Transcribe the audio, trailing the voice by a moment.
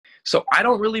So I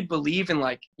don't really believe in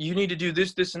like, you need to do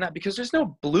this, this, and that, because there's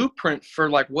no blueprint for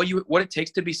like what it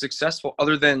takes to be successful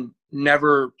other than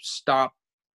never stop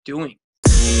doing.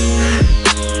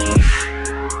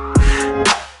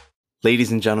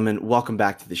 Ladies and gentlemen, welcome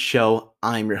back to the show.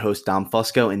 I'm your host, Dom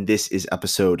Fusco, and this is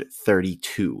episode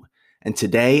 32. And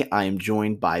today I am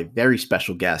joined by a very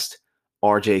special guest,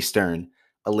 RJ Stern,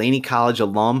 a Laney College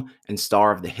alum and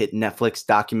star of the hit Netflix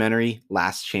documentary,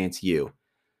 Last Chance U.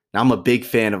 Now, I'm a big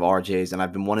fan of RJ's, and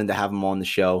I've been wanting to have him on the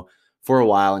show for a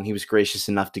while, and he was gracious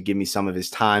enough to give me some of his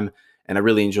time, and I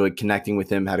really enjoyed connecting with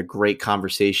him, had a great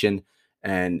conversation,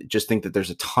 and just think that there's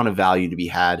a ton of value to be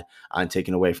had and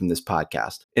taken away from this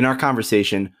podcast. In our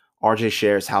conversation, RJ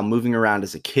shares how moving around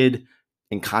as a kid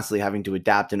and constantly having to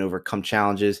adapt and overcome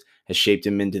challenges has shaped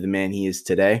him into the man he is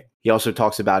today. He also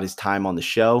talks about his time on the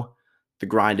show, the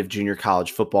grind of junior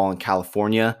college football in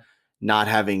California, not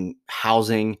having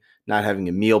housing, not having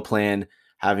a meal plan,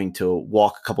 having to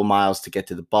walk a couple miles to get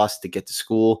to the bus, to get to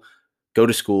school, go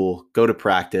to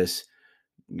practice,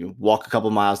 walk a couple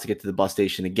miles to get to the bus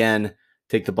station again,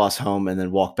 take the bus home, and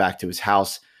then walk back to his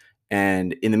house.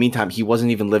 And in the meantime, he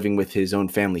wasn't even living with his own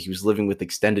family. He was living with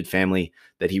extended family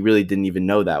that he really didn't even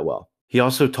know that well. He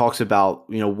also talks about,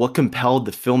 what compelled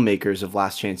the filmmakers of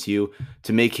Last Chance U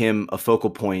to make him a focal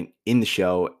point in the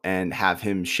show and have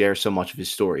him share so much of his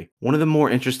story. One of the more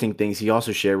interesting things he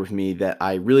also shared with me that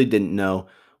I really didn't know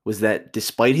was that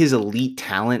despite his elite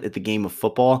talent at the game of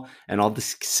football and all the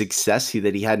success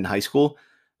that he had in high school,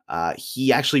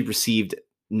 he actually received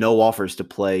no offers to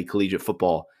play collegiate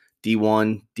football.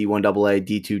 D1, D1AA,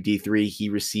 D2, D3, he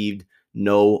received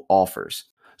no offers.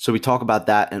 So we talk about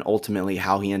that and ultimately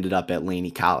how he ended up at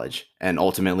Laney College and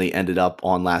ultimately ended up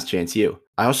on Last Chance U.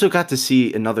 I also got to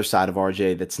see another side of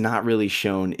RJ that's not really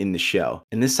shown in the show.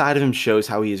 And this side of him shows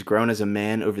how he has grown as a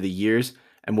man over the years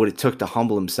and what it took to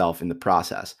humble himself in the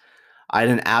process. I had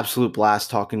an absolute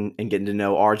blast talking and getting to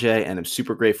know RJ, and I'm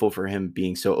super grateful for him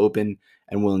being so open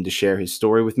and willing to share his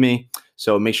story with me.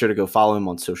 So make sure to go follow him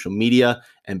on social media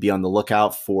and be on the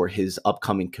lookout for his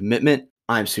upcoming commitment.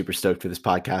 I'm super stoked for this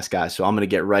podcast, guys. So I'm going to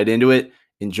get right into it.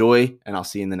 Enjoy, and I'll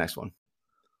see you in the next one.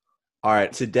 All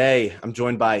right. Today, I'm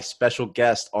joined by special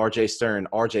guest, RJ Stern.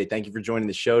 RJ, thank you for joining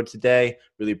the show today.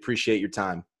 Really appreciate your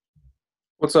time.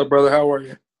 What's up, brother? How are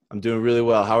you? I'm doing really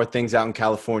well. How are things out in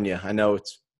California? I know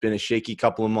it's been a shaky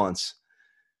couple of months.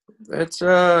 It's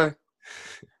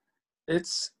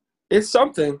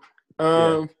something.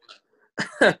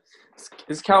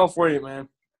 It's California, man.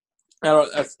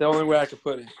 That's the only way I could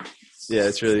put it. Yeah,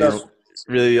 it's really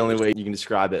the only way you can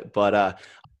describe it. But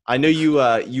I know you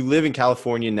live in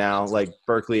California now, like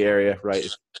Berkeley area, right?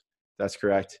 That's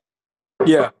correct.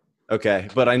 Yeah. Okay,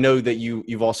 but I know that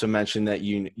you've also mentioned that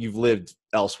you've lived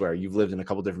elsewhere. You've lived in a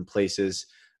couple different places.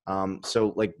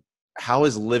 So like, how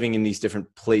has living in these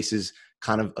different places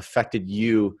kind of affected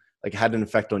you? Like, had an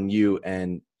effect on you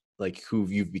and like who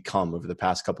you've become over the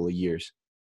past couple of years?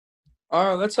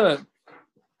 That's a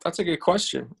good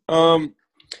question.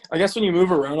 I guess when you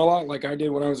move around a lot, like I did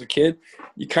when I was a kid,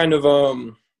 you kind of I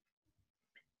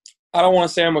don't want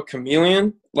to say I'm a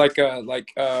chameleon, like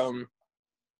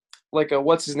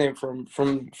what's his name from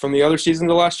the other season of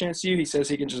The Last Chance U. He says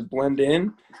he can just blend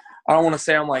in. I don't want to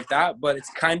say I'm like that, but it's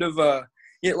kind of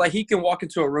like he can walk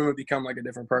into a room and become like a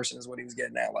different person is what he was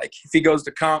getting at. Like if he goes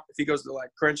to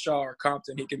like Crenshaw or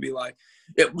Compton, he can be like,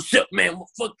 yeah, what's up, man? What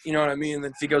fuck? You know what I mean? And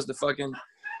then if he goes to fucking,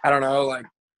 I don't know, like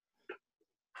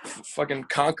fucking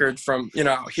Concord from,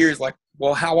 here he's like,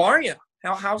 well, how are you?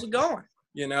 How's it going?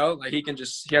 Like he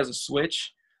has a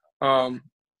switch. But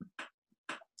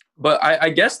I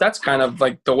guess that's kind of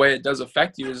like the way it does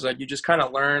affect you is like you just kind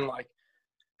of learn like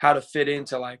how to fit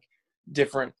into like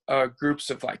different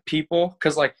groups of like people,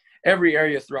 because like every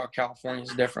area throughout California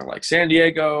is different. Like San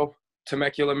Diego,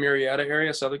 Temecula, Murrieta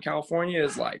area, Southern California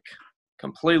is like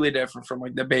completely different from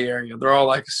like the Bay Area. They're all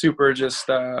like super just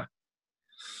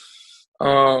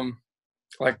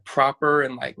like proper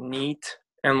and like neat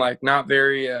and like not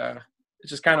very it's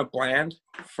just kind of bland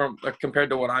from like compared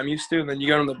to what I'm used to. And then you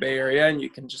go to the Bay Area and you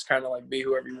can just kind of like be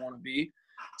whoever you want to be.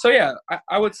 So yeah,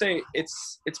 I would say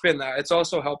it's been that. It's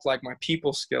also helped like my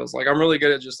people skills. Like I'm really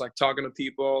good at just like talking to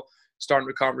people, starting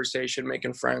a conversation,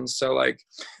 making friends. So like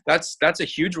that's a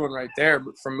huge one right there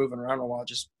from moving around a lot.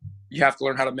 Just you have to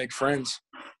learn how to make friends.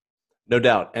 No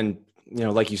doubt. And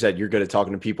like you said, you're good at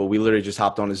talking to people. We literally just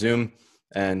hopped on a Zoom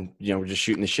and we're just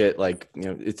shooting the shit. Like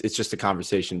it's just a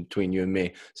conversation between you and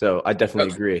me. So I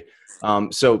definitely agree.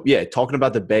 So yeah, talking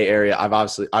about the Bay Area, I've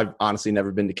honestly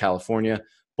never been to California.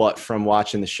 But from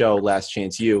watching the show Last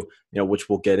Chance U, which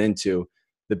we'll get into,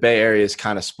 the Bay Area is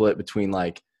kind of split between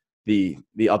like the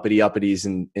uppitys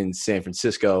in San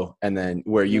Francisco, and then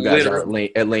where you guys are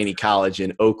at Laney College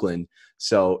in Oakland.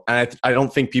 So I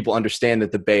don't think people understand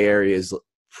that the Bay Area is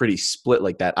pretty split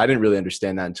like that. I didn't really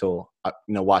understand that until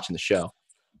watching the show.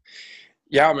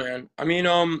 Yeah, man. I mean,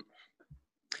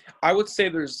 I would say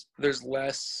there's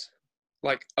less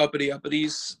like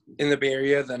uppitys in the Bay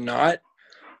Area than not,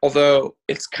 although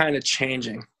it's kind of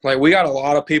changing. Like, we got a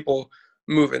lot of people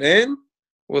moving in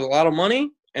with a lot of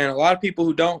money and a lot of people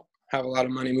who don't have a lot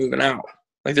of money moving out.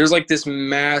 Like, there's like this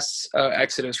mass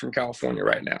exodus from California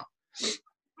right now.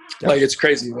 Yeah. Like, it's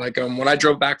crazy. Like, when I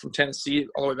drove back from Tennessee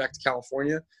all the way back to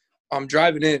California, I'm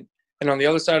driving in, and on the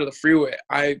other side of the freeway,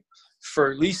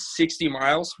 for at least 60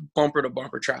 miles, bumper to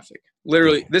bumper traffic.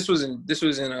 Literally, this was in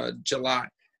July.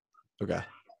 Okay.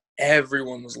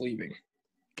 Everyone was leaving.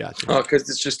 Gotcha. Because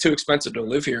it's just too expensive to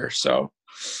live here. So,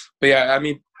 but yeah, I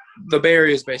mean, the Bay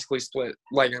Area is basically split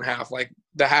like in half, like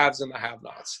the haves and the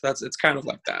have-nots. It's kind of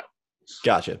like that.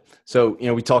 Gotcha. So,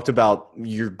 we talked about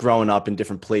you're growing up in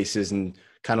different places and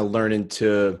kind of learning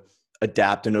to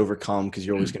adapt and overcome, because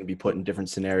you're always going to be put in different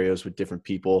scenarios with different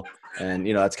people. And,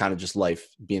 that's kind of just life,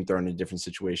 being thrown in different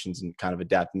situations and kind of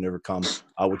adapt and overcome,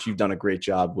 which you've done a great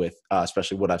job with,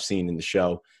 especially what I've seen in the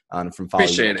show from following.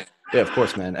 Appreciate it. Yeah, of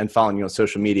course, man. And following you on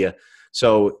social media.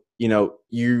 So,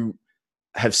 you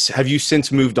have you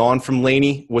since moved on from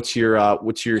Laney? What's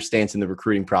your stance in the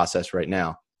recruiting process right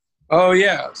now? Oh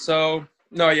yeah. So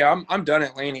no, yeah, I'm done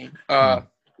at Laney.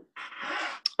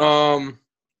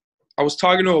 I was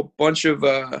talking to a bunch of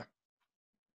a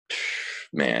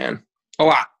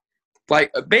lot.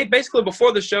 Like, basically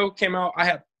before the show came out, I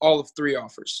had all of 3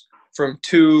 offers from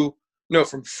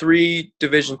 3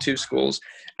 Division II schools,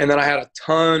 and then I had a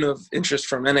ton of interest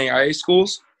from NAIA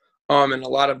schools, and a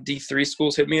lot of D3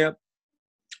 schools hit me up.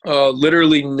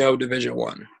 Literally no Division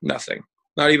I, nothing.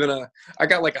 Not even I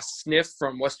got like a sniff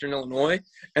from Western Illinois,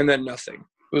 and then nothing.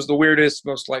 It was the weirdest,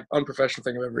 most like unprofessional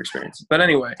thing I've ever experienced. But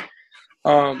anyway,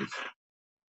 after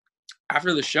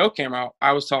the show came out,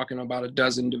 I was talking about a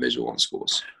dozen Division I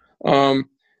schools. Not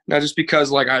just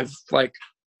because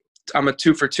I'm a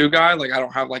 2-for-2 guy. Like, I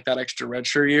don't have like that extra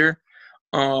redshirt year.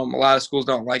 A lot of schools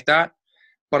don't like that,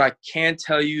 but I can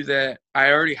tell you that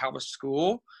I already have a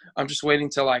school. I'm just waiting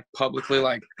to like publicly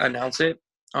like announce it.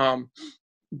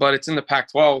 But it's in the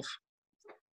Pac-12.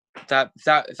 That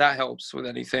helps with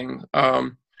anything.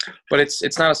 But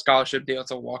it's not a scholarship deal. It's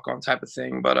a walk-on type of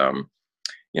thing. But I'm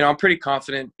pretty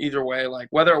confident either way. Like,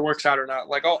 whether it works out or not,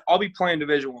 like I'll be playing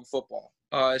Division I football.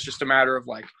 It's just a matter of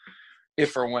like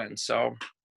if or when. So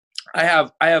I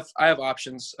have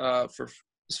options for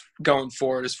going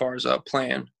forward as far as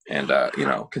playing and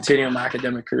continuing my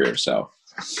academic career. So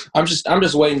I'm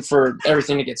just waiting for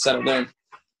everything to get settled in.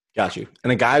 Got you.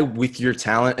 And a guy with your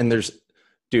talent, and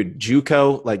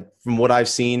JUCO, like from what I've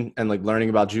seen and like learning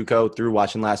about JUCO through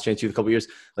watching Last Chance Youth a couple of years,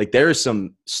 like there are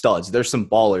some studs, there's some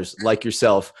ballers like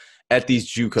yourself at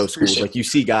these JUCO schools. Like, you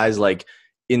see guys like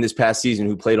in this past season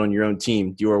who played on your own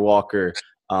team, Dior Walker,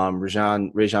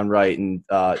 Rajon Wright, and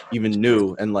even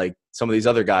New, and like some of these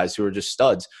other guys who are just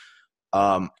studs.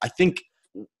 I think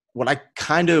what I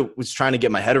kind of was trying to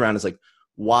get my head around is like,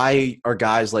 why are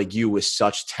guys like you with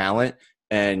such talent,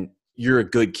 and you're a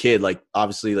good kid, like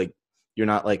obviously like you're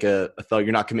not like a thug,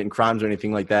 you're not committing crimes or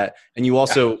anything like that, and you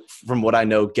also, from what I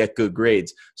know, get good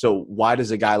grades. So why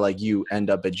does a guy like you end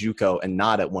up at JUCO and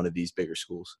not at one of these bigger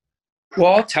schools?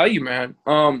 Well, I'll tell you, man.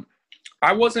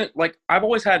 I wasn't like I've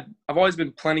always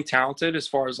been plenty talented as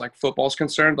far as like football's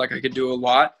concerned. Like, I could do a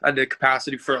lot. I did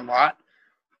capacity for a lot.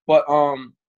 But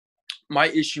my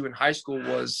issue in high school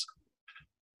was,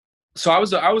 so I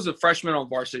was a freshman on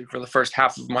varsity for the first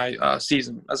half of my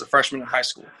season as a freshman in high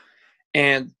school,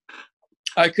 and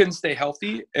I couldn't stay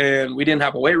healthy, and we didn't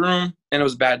have a weight room, and it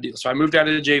was a bad deal. So I moved out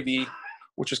of the JV,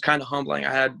 which was kind of humbling.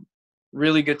 I had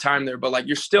really good time there, but like,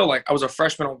 you're still like, I was a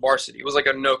freshman on varsity. It was like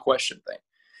a no question thing.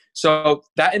 So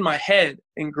that in my head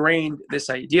ingrained this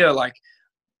idea, like,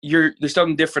 there's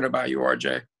something different about you,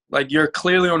 RJ. Like, you're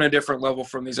clearly on a different level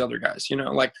from these other guys,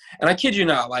 like, and I kid you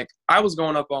not, like, I was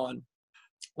going up on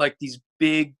like these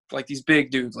big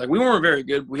dudes. Like, we weren't very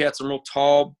good. We had some real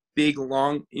tall, big,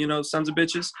 long, sons of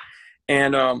bitches.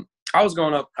 And I was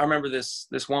going up. I remember this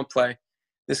one play.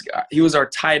 This guy, he was our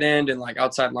tight end and like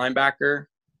outside linebacker.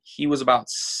 He was about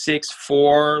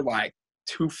 6'4", like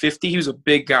 250. He was a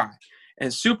big guy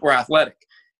and super athletic.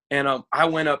 And I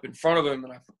went up in front of him,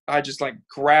 and I just like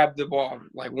grabbed the ball.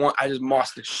 I just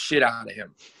mossed the shit out of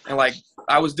him. And like,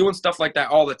 I was doing stuff like that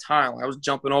all the time. I was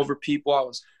jumping over people. I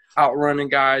was outrunning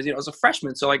guys. I was a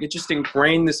freshman, so like, it just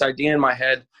ingrained this idea in my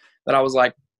head that I was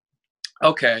like,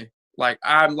 okay, like,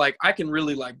 I can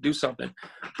really like do something.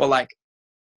 But like,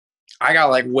 I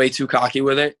got like way too cocky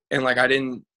with it, and like I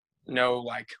didn't know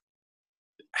like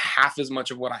half as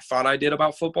much of what I thought I did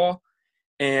about football.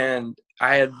 And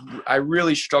I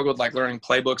really struggled like learning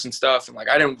playbooks and stuff, and like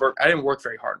I didn't work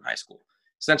very hard in high school.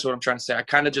 Essentially what I'm trying to say, I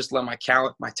kind of just let my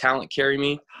talent carry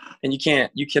me, and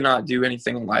you cannot do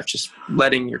anything in life just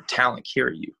letting your talent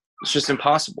carry you. It's just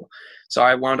impossible. So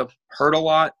I wound up hurt a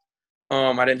lot.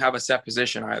 I didn't have a set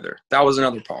position either. That was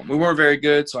another problem. We weren't very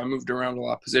good, so I moved around a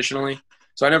lot positionally.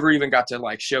 So I never even got to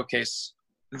like showcase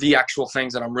the actual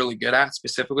things that I'm really good at,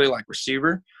 specifically like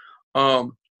receiver.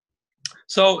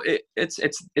 So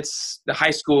it's the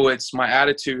high school. It's my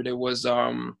attitude. It was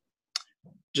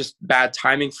just bad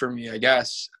timing for me, I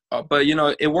guess. But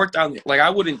it worked out. Like I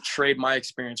wouldn't trade my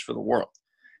experience for the world,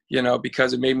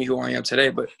 because it made me who I am today.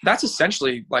 But that's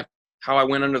essentially like how I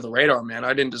went under the radar, man.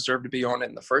 I didn't deserve to be on it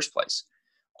in the first place.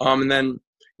 And then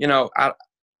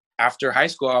after high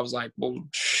school, I was like, well,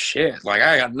 shit, like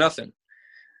I got nothing.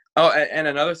 Oh, and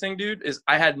another thing, dude, is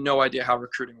I had no idea how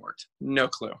recruiting worked. No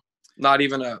clue. Not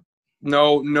even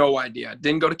no idea.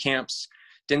 Didn't go to camps.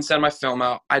 Didn't send my film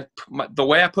out. The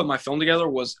way I put my film together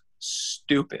was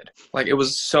stupid. Like it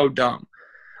was so dumb.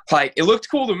 Like it looked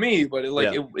cool to me, but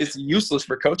it's useless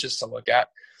for coaches to look at.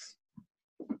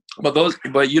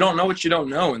 But you don't know what you don't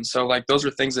know, and so like those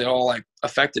are things that all like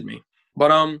affected me.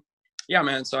 But yeah,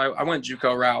 man. So I went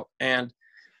JUCO route, and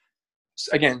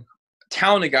again,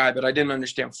 talented guy, but I didn't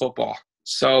understand football.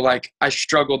 So like I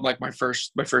struggled like my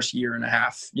first year and a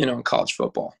half, in college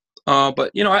football.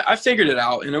 But I figured it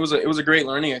out, and it was a great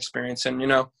learning experience, and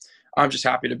I'm just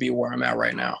happy to be where I'm at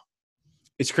right now.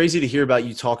 It's crazy to hear about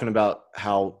you talking about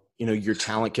how your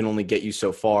talent can only get you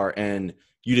so far, and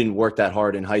you didn't work that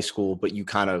hard in high school, but you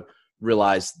kind of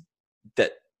realized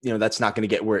that that's not going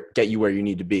to get you where you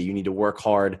need to be. You need to work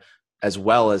hard, as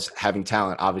well as having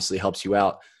talent obviously helps you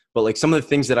out. But like some of the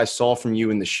things that I saw from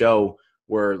you in the show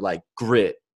were like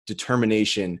grit,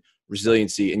 determination,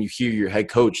 resiliency, and you hear your head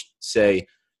coach say,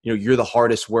 you're the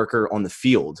hardest worker on the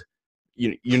field.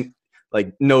 You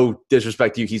like, no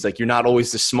disrespect to you. He's like, you're not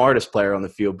always the smartest player on the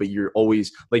field, but you're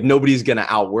always like, nobody's going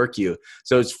to outwork you.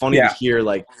 So it's funny to hear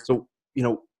like, so,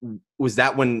 was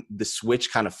that when the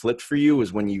switch kind of flipped for you?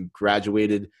 Was when you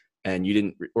graduated and you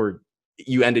didn't, or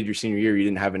you ended your senior year, you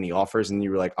didn't have any offers, and you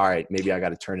were like, all right, maybe I got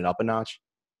to turn it up a notch?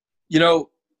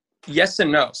 Yes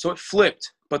and no. So it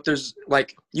flipped, but there's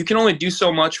like, you can only do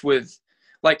so much with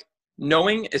like,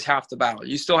 knowing is half the battle.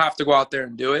 You still have to go out there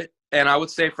and do it. And I would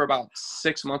say for about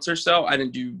 6 months or so, I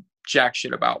didn't do jack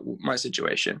shit about my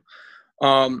situation.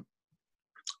 I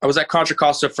was at Contra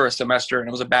Costa for a semester, and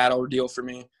it was a bad ordeal for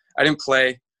me. I didn't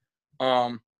play,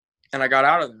 and I got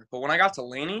out of there. But when I got to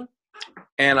Laney,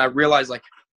 and I realized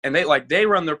they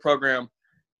run their program,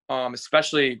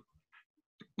 especially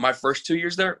my first 2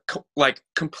 years there, like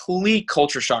complete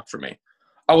culture shock for me.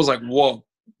 I was like, whoa,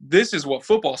 this is what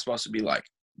football's supposed to be like.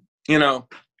 It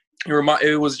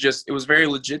was very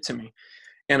legit to me.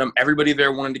 And everybody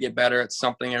there wanted to get better at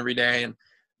something every day. And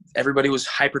everybody was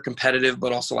hyper competitive,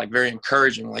 but also like very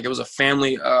encouraging. Like it was a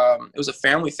family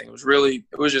thing.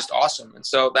 It was just awesome. And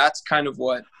so that's kind of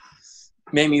what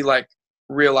made me like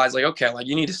realize like, okay, like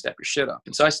you need to step your shit up.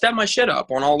 And so I stepped my shit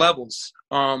up on all levels.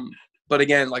 But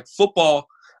again, like football,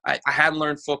 I hadn't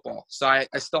learned football. So I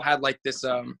still had like this,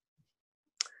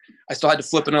 I still had to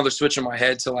flip another switch in my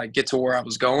head to like get to where I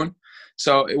was going.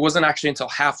 So it wasn't actually until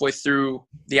halfway through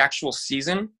the actual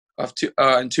season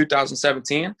in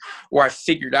 2017 where I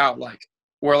figured out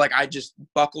where I just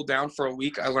buckled down for a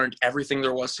week. I learned everything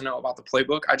there was to know about the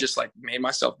playbook. I just like made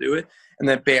myself do it. And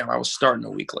then bam, I was starting a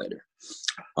week later.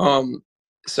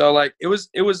 So like it was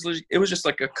just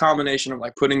like a combination of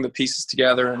like putting the pieces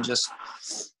together and just,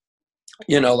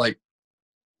 like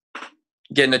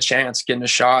getting a chance, getting a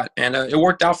shot. And it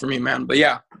worked out for me, man. But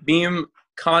yeah, Beam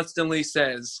constantly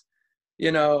says, you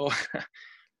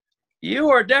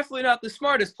are definitely not the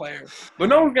smartest player, but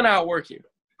no one's going to outwork you,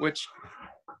 which,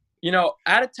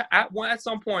 at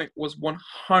some point was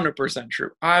 100%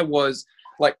 true. I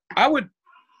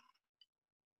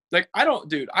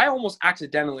almost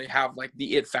accidentally have like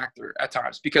the it factor at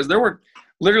times, because there were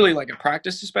literally like at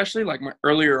practice, especially like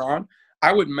earlier on,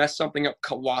 I would mess something up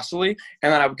colossally,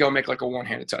 and then I would go make like a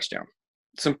one-handed touchdown.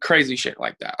 Some crazy shit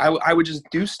like that. I would just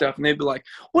do stuff, and they'd be like,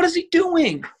 what is he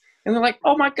doing? And they're like,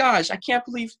 oh my gosh, I can't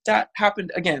believe that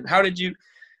happened again. How did you,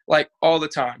 like, all the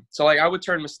time. So like I would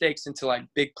turn mistakes into like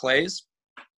big plays,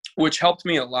 which helped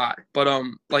me a lot. But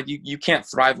like you can't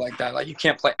thrive like that. Like you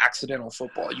can't play accidental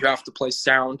football. You have to play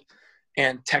sound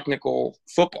and technical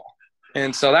football.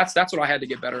 And so that's what I had to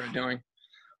get better at doing.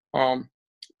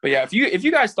 But yeah, if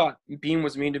you guys thought Beam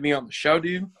was mean to me on the show,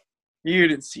 dude, you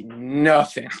didn't see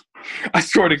nothing. I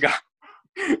swear to God.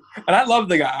 And I love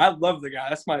the guy. I love the guy.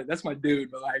 That's my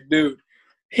dude. But like, dude,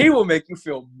 he will make you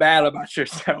feel bad about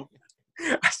yourself.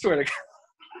 I swear to God.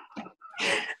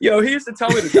 Yo, he used to tell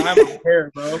me to dye my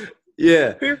hair, bro.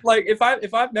 Yeah. Like if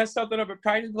I messed something up at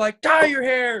practice, like dye your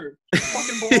hair,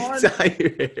 fucking blonde. Dye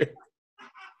your hair.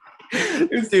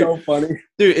 It's so funny,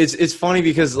 dude. It's funny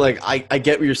because like I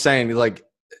get what you're saying. Like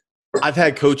I've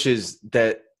had coaches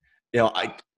that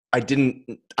I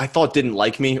thought didn't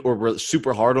like me or were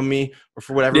super hard on me or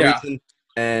for whatever reason.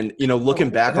 And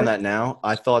looking back on that now,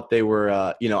 I thought they were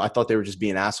I thought they were just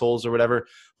being assholes or whatever.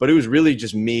 But it was really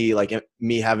just me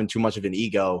having too much of an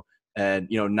ego and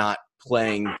not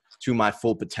playing to my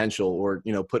full potential or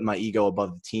putting my ego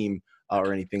above the team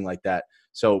or anything like that.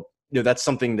 So that's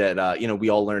something that we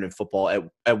all learn in football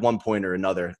at one point or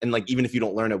another. And like even if you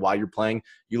don't learn it while you're playing,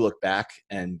 you look back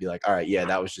and be like, all right, yeah,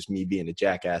 that was just me being a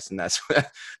jackass, and that's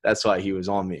why he was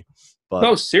on me. But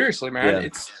no, seriously, man,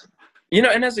 it's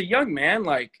and as a young man,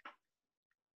 like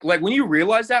when you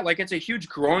realize that, like it's a huge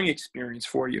growing experience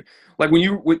for you. Like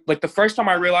like the first time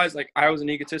I realized like I was an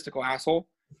egotistical asshole,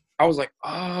 I was like,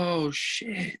 oh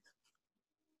shit,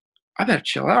 I better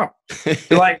chill out.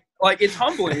 like it's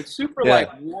humbling. It's super like,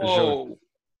 whoa, sure.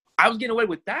 I was getting away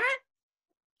with that?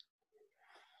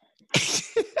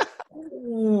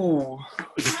 Ooh.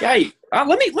 Yay.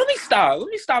 Let me stop. Let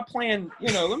me stop playing,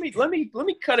 let me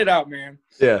cut it out, man.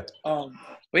 Yeah.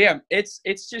 But yeah, it's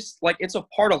just like it's a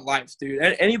part of life, dude.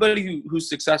 Anybody who's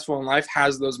successful in life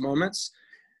has those moments.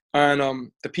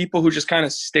 And the people who just kind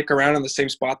of stick around in the same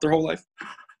spot their whole life,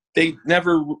 they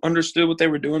never understood what they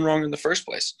were doing wrong in the first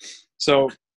place. So,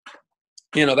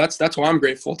 that's why I'm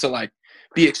grateful to like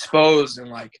be exposed and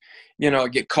like,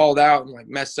 get called out and like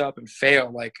mess up and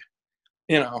fail. Like,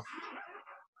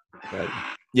 Right.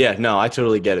 Yeah, no, I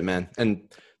totally get it, man.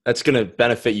 And that's going to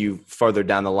benefit you farther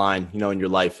down the line, in your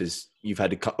life is you've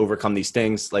had to overcome these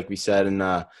things, like we said, and,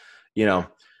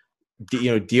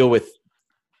 deal with,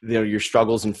 your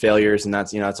struggles and failures. And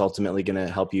that's, that's ultimately going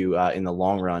to help you in the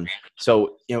long run.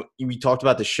 So, we talked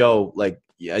about the show, like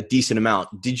a decent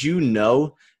amount. Did you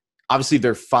know, obviously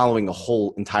they're following a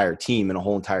whole entire team and a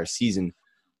whole entire season.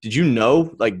 Did you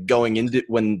know, like going into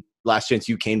when Last Chance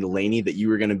U came to Laney, that you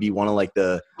were going to be one of like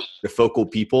the focal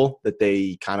people that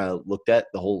they kind of looked at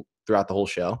throughout the whole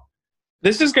show?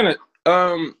 This is going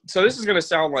to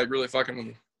sound like really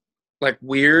fucking like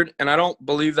weird. And I don't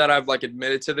believe that I've like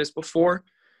admitted to this before,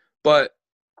 but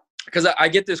because I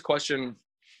get this question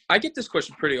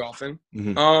pretty often.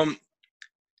 Mm-hmm.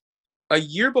 A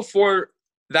year before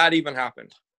that even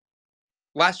happened,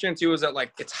 Last Chance U was at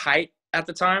like its height at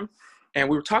the time. And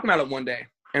we were talking about it one day.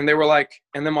 And they were like,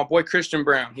 and then my boy Christian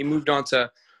Brown, he moved on to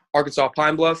Arkansas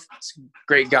Pine Bluff.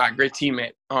 Great guy, great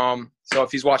teammate. So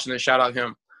if he's watching this, shout out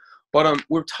him. But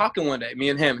we were talking one day, me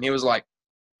and him, and he was like,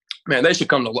 man, they should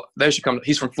come to,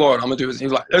 he's from Florida. I'm gonna do this. He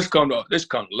was like, let's come to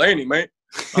Laney, man.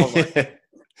 I was like,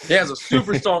 he has a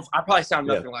superstar. I probably sound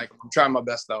nothing like him. I'm trying my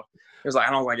best though. He was like,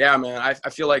 and I was like, yeah, man, I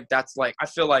feel like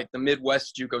the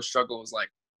Midwest JUCO struggle is like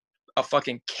a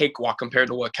fucking cakewalk compared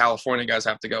to what California guys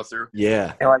have to go through.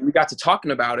 Yeah. And like we got to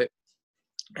talking about it,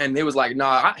 and it was like,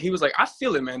 nah. He was like, I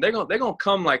feel it, man. They're gonna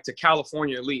come like to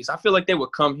California at least. I feel like they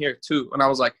would come here too. And I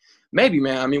was like, maybe,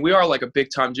 man. I mean, we are like a big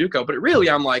time JUCO, but really,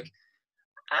 I'm like,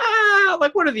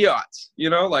 like what are the odds?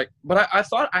 Like, but I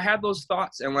thought I had those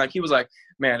thoughts, and like he was like,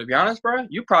 man, to be honest, bro,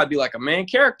 you'd probably be like a main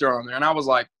character on there. And I was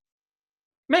like,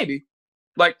 maybe,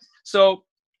 like so.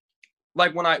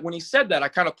 Like when he said that, I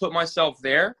kind of put myself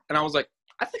there, and I was like,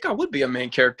 I think I would be a main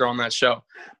character on that show.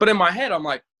 But in my head, I'm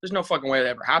like, there's no fucking way that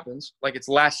ever happens. Like it's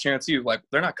Last Chance U. Like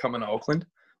they're not coming to Oakland.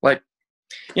 Like,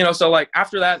 so like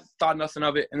after that, thought nothing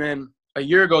of it. And then a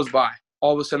year goes by.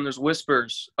 All of a sudden there's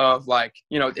whispers of like,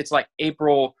 it's like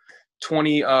April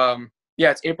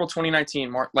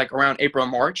 2019, like around April,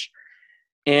 March.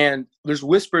 And there's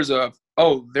whispers of,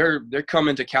 oh, they're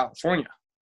coming to California.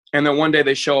 And then one day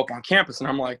they show up on campus, and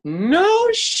I'm like, no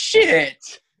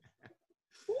shit.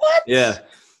 What? Yeah.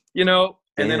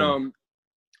 And then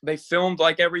they filmed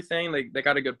like everything. They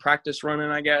got a good practice running,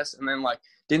 I guess. And then like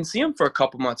didn't see him for a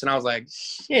couple months. And I was like,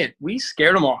 shit, we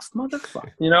scared him off,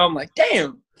 motherfucker. I'm like,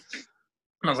 damn.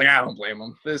 And I was like, I don't blame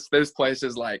him. This place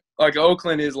is like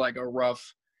Oakland is like a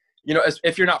rough,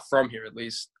 if you're not from here at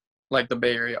least, like the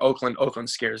Bay Area, Oakland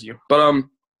scares you. But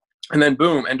and then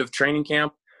boom, end of training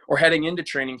camp. Or heading into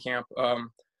training camp,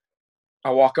 I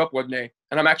walk up one day,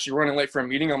 and I'm actually running late for a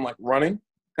meeting. I'm like running,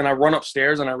 and I run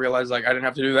upstairs, and I realize like I didn't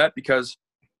have to do that because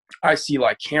I see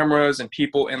like cameras and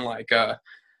people in like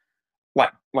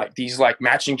these like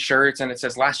matching shirts, and it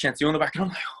says Last Chance U on the back, and I'm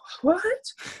like,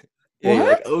 what? Yeah, what?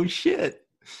 Like, oh shit.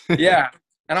 Yeah,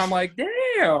 and I'm like, damn,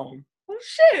 oh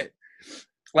shit.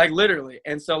 like literally.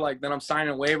 And so like then I'm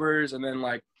signing waivers, and then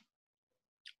like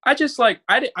I just like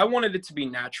I wanted it to be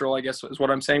natural, I guess is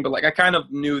what I'm saying. But like I kind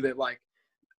of knew that like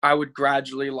I would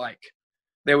gradually like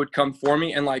they would come for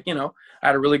me, and like I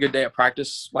had a really good day at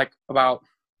practice like about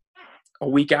a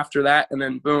week after that, and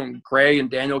then boom, Gray and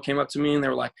Daniel came up to me and they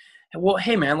were like, well,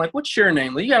 hey man, like what's your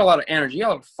name? Like, you got a lot of energy, you got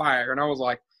a lot of fire. And I was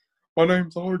like, my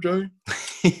name's RJ.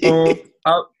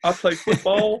 I play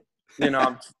football.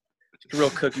 I'm just a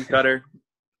real cookie cutter.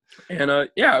 And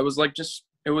yeah, it was like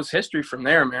it was history from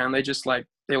there, man. They just like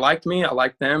they liked me, I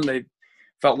liked them. They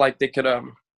felt like they could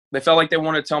they felt like they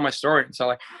wanted to tell my story. And so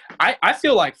like I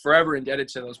feel like forever indebted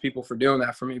to those people for doing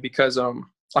that for me, because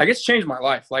like it's changed my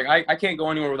life. Like I can't go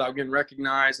anywhere without getting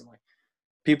recognized, and like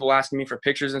people asking me for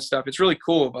pictures and stuff. It's really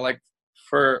cool. But like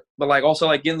also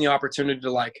like getting the opportunity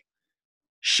to like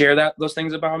share those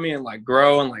things about me and like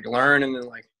grow and like learn, and then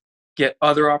like get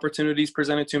other opportunities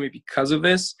presented to me because of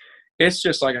this. It's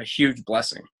just like a huge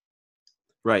blessing.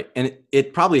 Right. And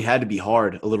it probably had to be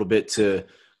hard a little bit to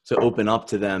open up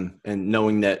to them, and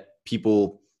knowing that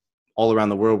people all around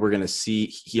the world were going to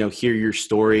hear your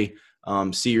story,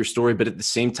 see your story. But at the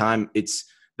same time, it's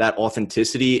that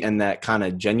authenticity and that kind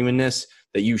of genuineness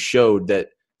that you showed,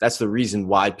 that's the reason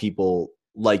why people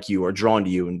like you, are drawn to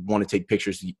you, and want to take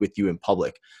pictures with you in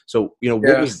public. So,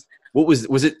 what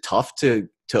was it tough to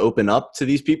open up to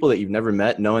these people that you've never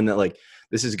met, knowing that like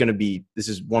this is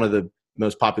one of the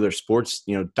most popular sports,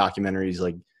 documentaries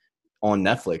like on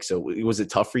Netflix? So was it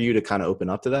tough for you to kind of open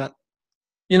up to that?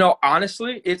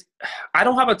 Honestly, I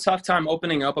don't have a tough time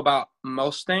opening up about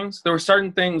most things. There were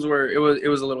certain things where it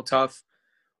was a little tough,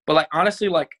 but like honestly,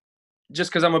 like just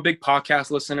because I'm a big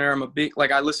podcast listener,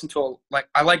 I listen to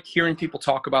I like hearing people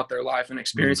talk about their life and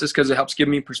experiences, because it helps give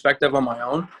me perspective on my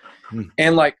own.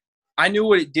 And like I knew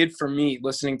what it did for me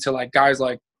listening to like guys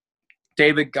like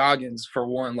David Goggins, for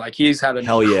one. Like he's had an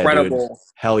incredible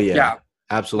Hell yeah.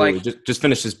 Absolutely. Like, just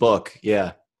finished his book.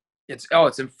 Yeah. It's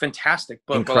a fantastic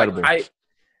book. Incredible. But like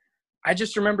I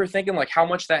just remember thinking like how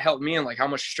much that helped me and like how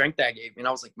much strength that gave me. And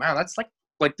I was like, man, that's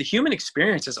like the human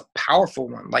experience is a powerful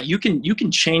one. Like you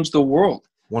can change the world.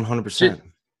 100%.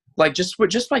 Like just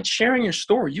like sharing your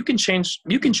story, you can change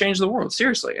the world,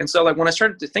 seriously. And so like when I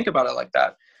started to think about it like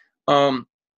that,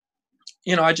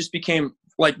 I just became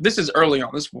like, this is early on,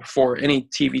 this is before any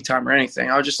TV time or anything.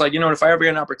 I was just like, if I ever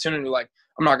get an opportunity, like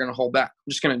I'm not going to hold back.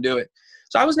 I'm just going to do it.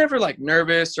 So I was never like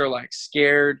nervous or like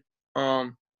scared.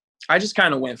 I just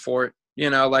kind of went for it,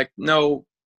 like no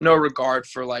regard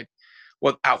for like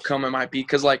what outcome it might be.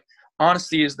 Cause like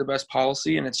honesty is the best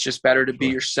policy, and it's just better to be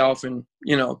yourself and,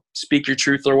 speak your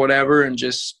truth or whatever. And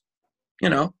just,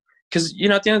 cause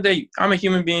at the end of the day, I'm a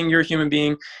human being. You're a human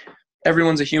being.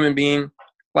 Everyone's a human being.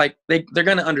 Like they're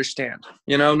going to understand,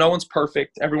 no one's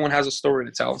perfect. Everyone has a story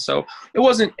to tell. So it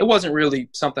wasn't really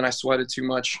something I sweated too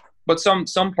much, but some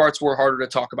parts were harder to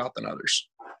talk about than others.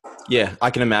 Yeah, I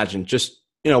can imagine. Just,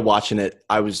 watching it,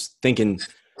 I was thinking,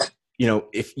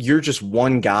 if you're just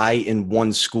one guy in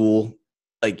one school,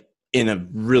 like in a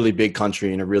really big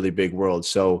country, in a really big world.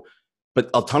 So, but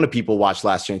a ton of people watch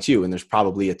Last Chance U, and there's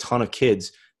probably a ton of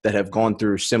kids that have gone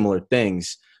through similar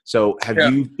things. So have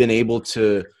you been able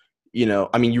to,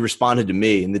 you responded to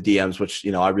me in the DMs, which,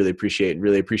 I really appreciate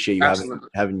you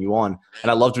having you on. And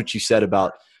I loved what you said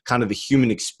about kind of the human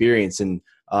experience and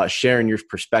sharing your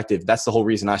perspective. That's the whole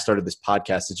reason I started this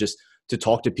podcast, is just to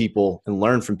talk to people and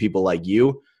learn from people like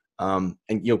you, and,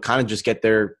 kind of just get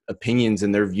their opinions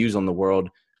and their views on the world.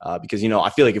 Because, I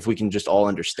feel like if we can just all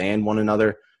understand one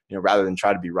another, rather than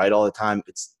try to be right all the time,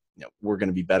 it's, we're going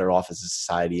to be better off as a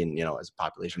society and, as a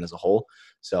population as a whole.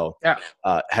 So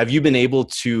have you been able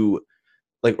to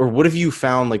or what have you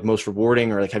found like most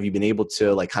rewarding, or like, have you been able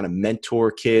to like kind of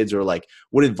mentor kids, or like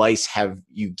what advice have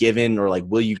you given, or like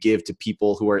will you give to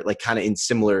people who are like kind of in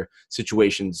similar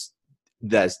situations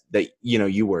that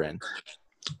you were in?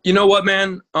 You know what,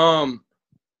 man? I'm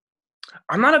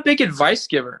not a big advice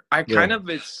giver.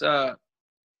 It's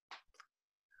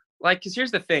like, cause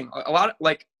here's the thing. A lot of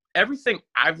like everything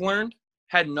I've learned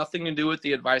had nothing to do with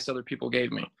the advice other people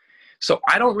gave me. So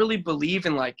I don't really believe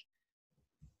in like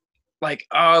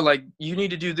you need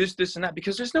to do this, this, and that,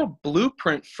 because there's no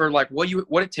blueprint for like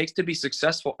what it takes to be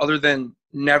successful, other than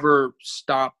never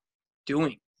stop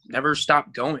doing, never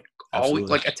stop going. Absolutely.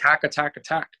 Always like attack.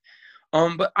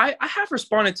 But I have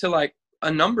responded to like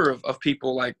a number of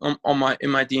people like in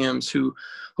my DMs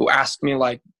who ask me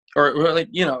like, or like,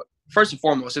 first and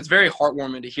foremost, it's very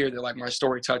heartwarming to hear that like my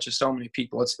story touches so many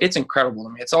people. It's incredible to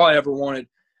me. It's all I ever wanted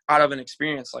out of an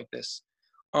experience like this.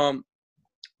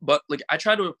 But like I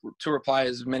try to reply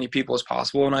as many people as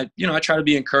possible, and I try to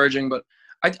be encouraging, but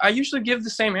I usually give the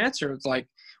same answer. It's like,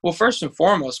 Well, first and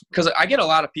foremost, because I get a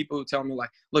lot of people who tell me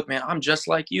like, look, man, I'm just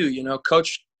like you, you know,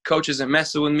 coach isn't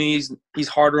messing with me. He's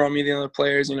harder on me than other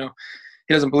players, you know,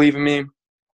 he doesn't believe in me.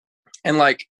 And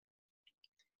like,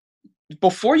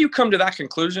 before you come to that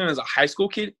conclusion as a high school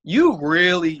kid, you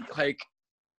really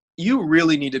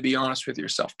need to be honest with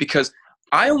yourself, because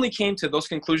I only came to those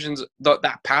conclusions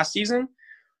that past season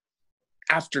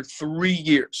after 3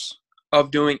 years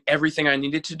of doing everything I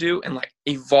needed to do and like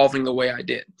evolving the way I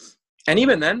did. And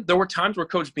even then, there were times where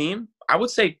Coach Beam, I would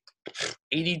say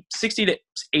 60 to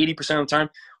 80% of the time,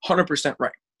 100%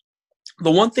 right.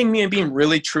 The one thing me and Beam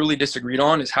really truly disagreed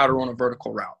on is how to run a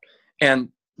vertical route. And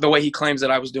the way he claims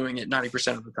that I was doing it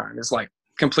 90% of the time is like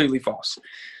completely false.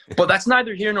 But that's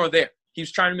neither here nor there. He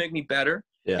was trying to make me better.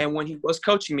 Yeah. And when he was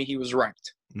coaching me, he was right.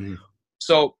 Mm-hmm.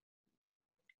 So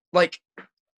like,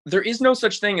 there is no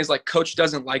such thing as like coach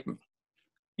doesn't like me.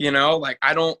 You know, like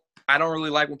I don't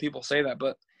really like when people say that,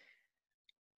 but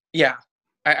yeah,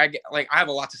 I have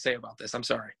a lot to say about this. I'm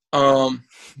sorry. No,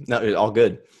 it's all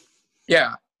good.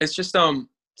 Yeah. It's just, so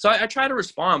I try to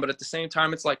respond, but at the same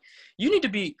time, it's like, you need to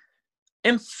be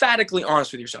emphatically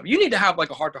honest with yourself. You need to have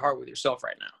like a heart-to-heart with yourself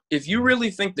right now. If you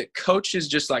really think that coach is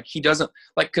just like, he doesn't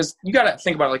like, because you got to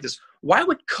think about it like this. Why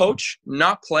would coach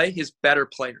not play his better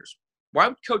players? Why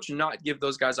would coach not give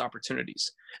those guys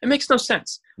opportunities? It makes no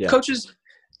sense. Yeah. Coaches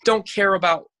don't care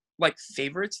about like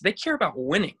favorites. They care about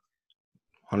winning.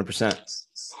 100%.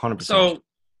 100%. So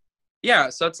yeah.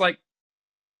 So it's like,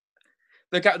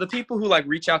 the people who like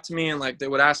reach out to me and like they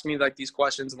would ask me like these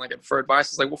questions and like for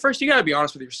advice, is like, well, first you got to be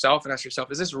honest with yourself and ask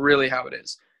yourself, is this really how it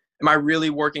is? Am I really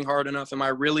working hard enough? Am I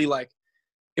really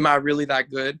that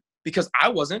good? Because I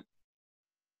wasn't.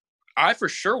 I for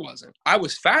sure wasn't. I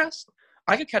was fast.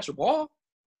 I could catch a ball,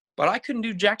 but I couldn't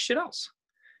do jack shit else.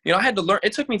 You know, I had to learn.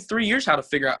 It took me 3 years how to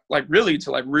figure out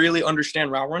to really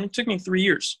understand route running. It took me 3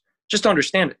 years just to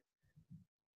understand it.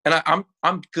 And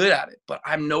I'm good at it, but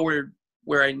I'm nowhere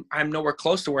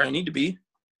close to where I need to be.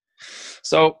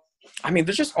 So, I mean,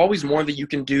 there's just always more that you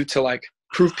can do to like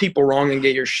prove people wrong and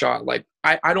get your shot. Like,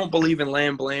 I don't believe in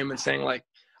laying blame and saying like,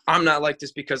 I'm not like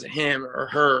this because of him or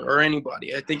her or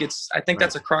anybody. I think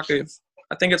that's a crock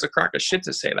of shit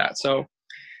to say that. So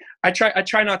I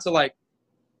try not to like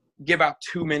give out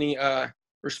too many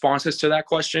responses to that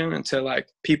question and to like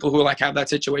people who like have that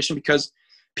situation, because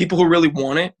people who really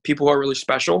want it, people who are really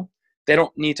special, they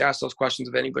don't need to ask those questions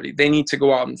of anybody. They need to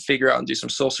go out and figure out and do some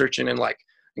soul searching and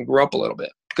grow up a little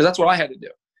bit, because that's what I had to do.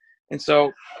 And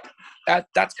so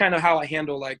that's kind of how I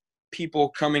handle like people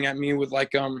coming at me with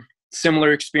like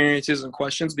similar experiences and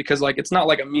questions, because like it's not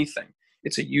like a me thing.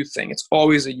 It's a you thing. It's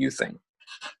always a you thing.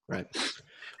 Right.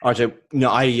 RJ,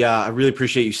 I really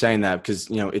appreciate you saying that, because,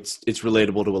 it's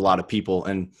relatable to a lot of people,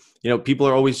 and, people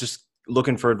are always just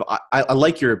looking for advice. I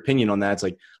like your opinion on that. It's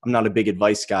like, I'm not a big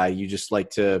advice guy. You just like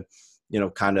to,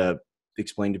 kind of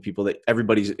explain to people that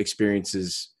everybody's experience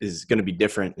is going to be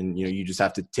different. And, you just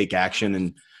have to take action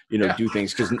and, do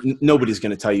things, because nobody's going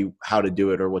to tell you how to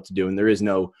do it or what to do. And there is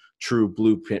no true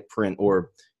blueprint or,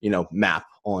 map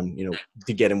on,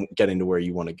 to get into where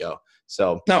you want to go.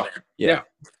 So, no. Yeah.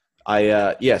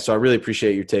 So I really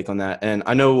appreciate your take on that. And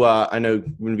I know I'm going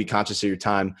to be conscious of your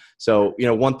time. So,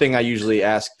 one thing I usually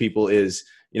ask people is,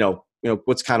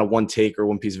 what's kind of one take or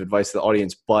one piece of advice to the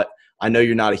audience, but I know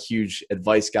you're not a huge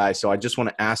advice guy. So I just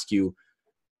want to ask you,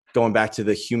 going back to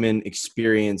the human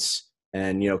experience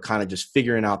and, kind of just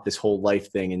figuring out this whole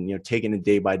life thing and, taking it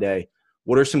day by day,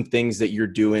 what are some things that you're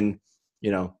doing,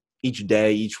 each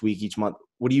day, each week, each month?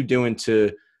 What are you doing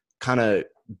to kind of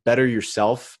better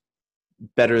yourself,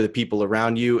 better the people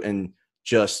around you, and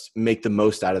just make the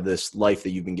most out of this life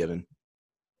that you've been given?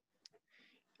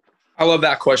 I love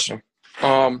that question,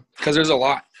 because there's a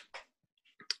lot.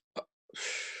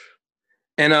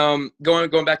 And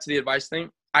going back to the advice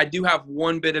thing, I do have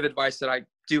one bit of advice that I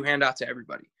do hand out to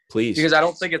everybody. Please. Because I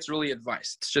don't think it's really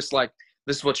advice. It's just like,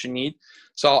 this is what you need.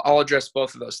 So I'll address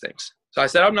both of those things. So I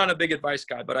said I'm not a big advice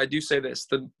guy, but I do say this.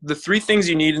 The three things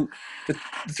you need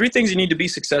to be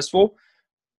successful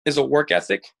is a work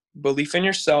ethic, belief in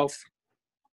yourself,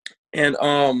 and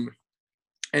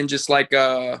just like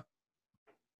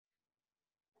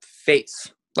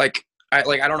faith. I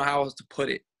don't know how else to put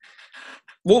it.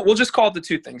 We'll just call it the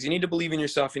two things. You need to believe in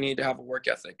yourself. You need to have a work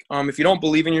ethic. If you don't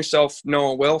believe in yourself, no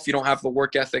one will. If you don't have the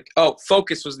work ethic,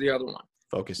 focus was the other one.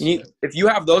 Focus. If you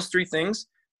have those three things,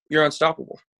 you're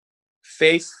unstoppable.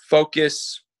 Faith,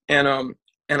 focus, and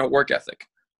a work ethic.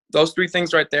 Those three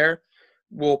things right there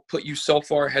will put you so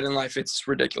far ahead in life. It's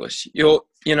ridiculous. You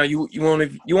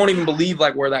won't even believe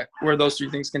where those three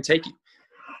things can take you.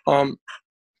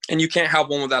 And you can't have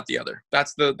one without the other.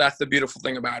 That's the beautiful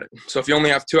thing about it. So if you only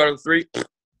have two out of the three,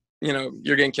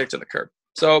 you're getting kicked to the curb.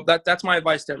 So that's my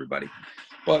advice to everybody.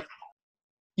 But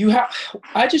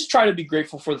I just try to be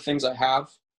grateful for the things I have,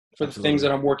 for the things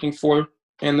that I'm working for,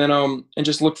 and then and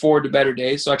just look forward to better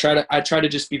days. So I try to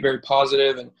just be very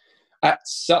positive, and I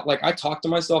talk to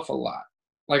myself a lot.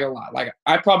 Like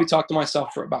I probably talk to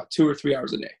myself for about 2 or 3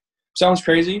 hours a day. Sounds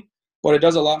crazy, but it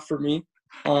does a lot for me,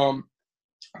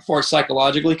 for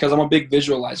psychologically, because I'm a big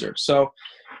visualizer. So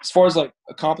as far as like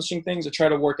accomplishing things, I try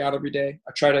to work out every day.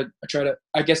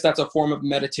 I guess that's a form of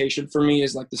meditation for me,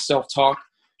 is like the self-talk.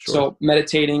 Sure. So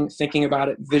meditating, thinking about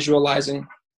it, visualizing,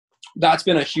 that's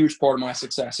been a huge part of my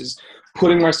success, is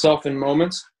putting myself in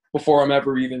moments before I'm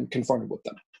ever even confronted with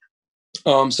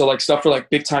them. So like stuff for like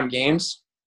big time games,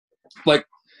 like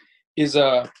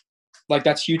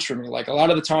that's huge for me. Like a lot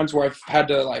of the times where I've had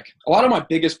to, like, a lot of my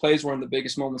biggest plays were in the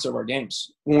biggest moments of our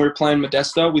games. When we were playing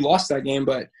Modesto, we lost that game,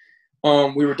 but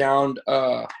we were down,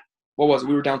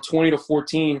 we were down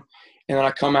 20-14, and then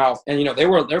I come out, and they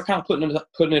were kind of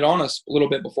putting it on us a little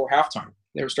bit before halftime.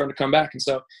 They were starting to come back, and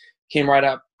so came right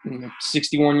up,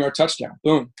 61-yard touchdown.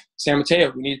 Boom, San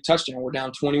Mateo, we need a touchdown. We're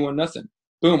down 21-0.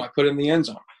 Boom, I put it in the end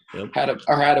zone. Yep.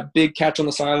 Had a big catch on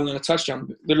the sideline and a touchdown,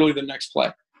 literally the next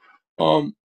play.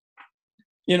 So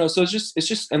it's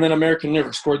just, and then American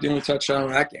River scored the only touchdown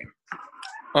in that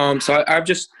game. So I've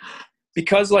just,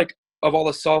 because like of all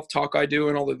the self-talk I do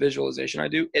and all the visualization I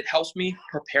do, it helps me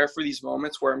prepare for these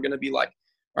moments where I'm going to be like,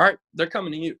 all right, they're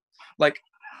coming to you. Like,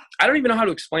 I don't even know how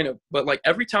to explain it, but like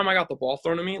every time I got the ball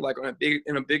thrown to me, like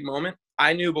in a big moment,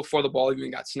 I knew before the ball even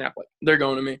got snapped, like they're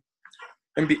going to me,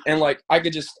 and like I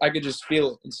could just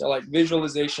feel it. And so like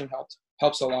visualization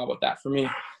helps a lot with that for me.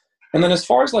 And then as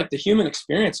far as like the human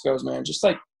experience goes, man, just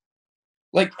I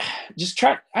just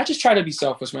try to be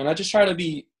selfless, man. I just try to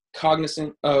be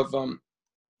cognizant of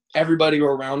everybody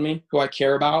around me who I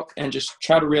care about, and just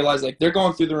try to realize like they're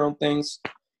going through their own things.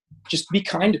 Just be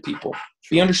kind to people,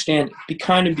 be understanding, be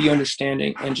kind and be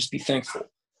understanding, and just be thankful.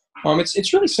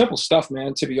 It's really simple stuff,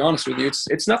 man, to be honest with you.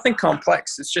 It's nothing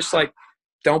complex. It's just like,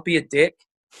 don't be a dick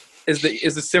is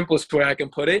the simplest way I can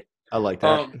put it. I like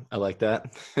that. I like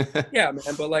that. Yeah,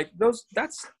 man. But like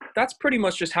that's pretty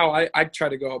much just how I try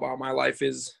to go about my life,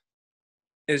 is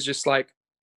just like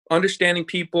understanding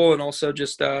people, and also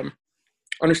just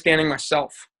understanding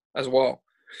myself as well,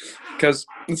 because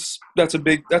that's a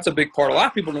big part. A lot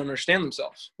of people don't understand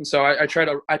themselves, and so I try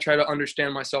to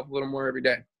understand myself a little more every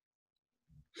day.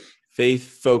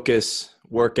 Faith, focus,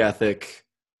 work ethic,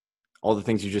 all the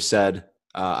things you just said.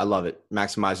 I love it.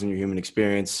 Maximizing your human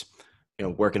experience,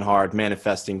 working hard,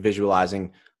 manifesting,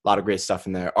 visualizing, a lot of great stuff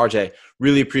in there. RJ,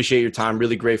 really appreciate your time.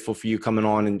 Really grateful for you coming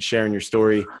on and sharing your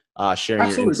story, sharing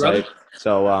your insight. Brother.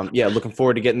 So looking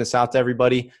forward to getting this out to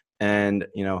everybody, and,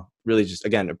 really just,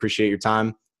 again, appreciate your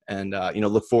time, and,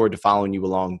 look forward to following you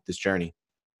along this journey.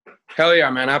 Hell yeah,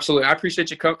 man. Absolutely. I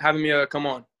appreciate you having me come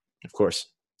on. Of course.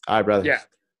 All right, brother. Yeah.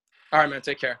 All right, man.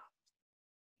 Take care.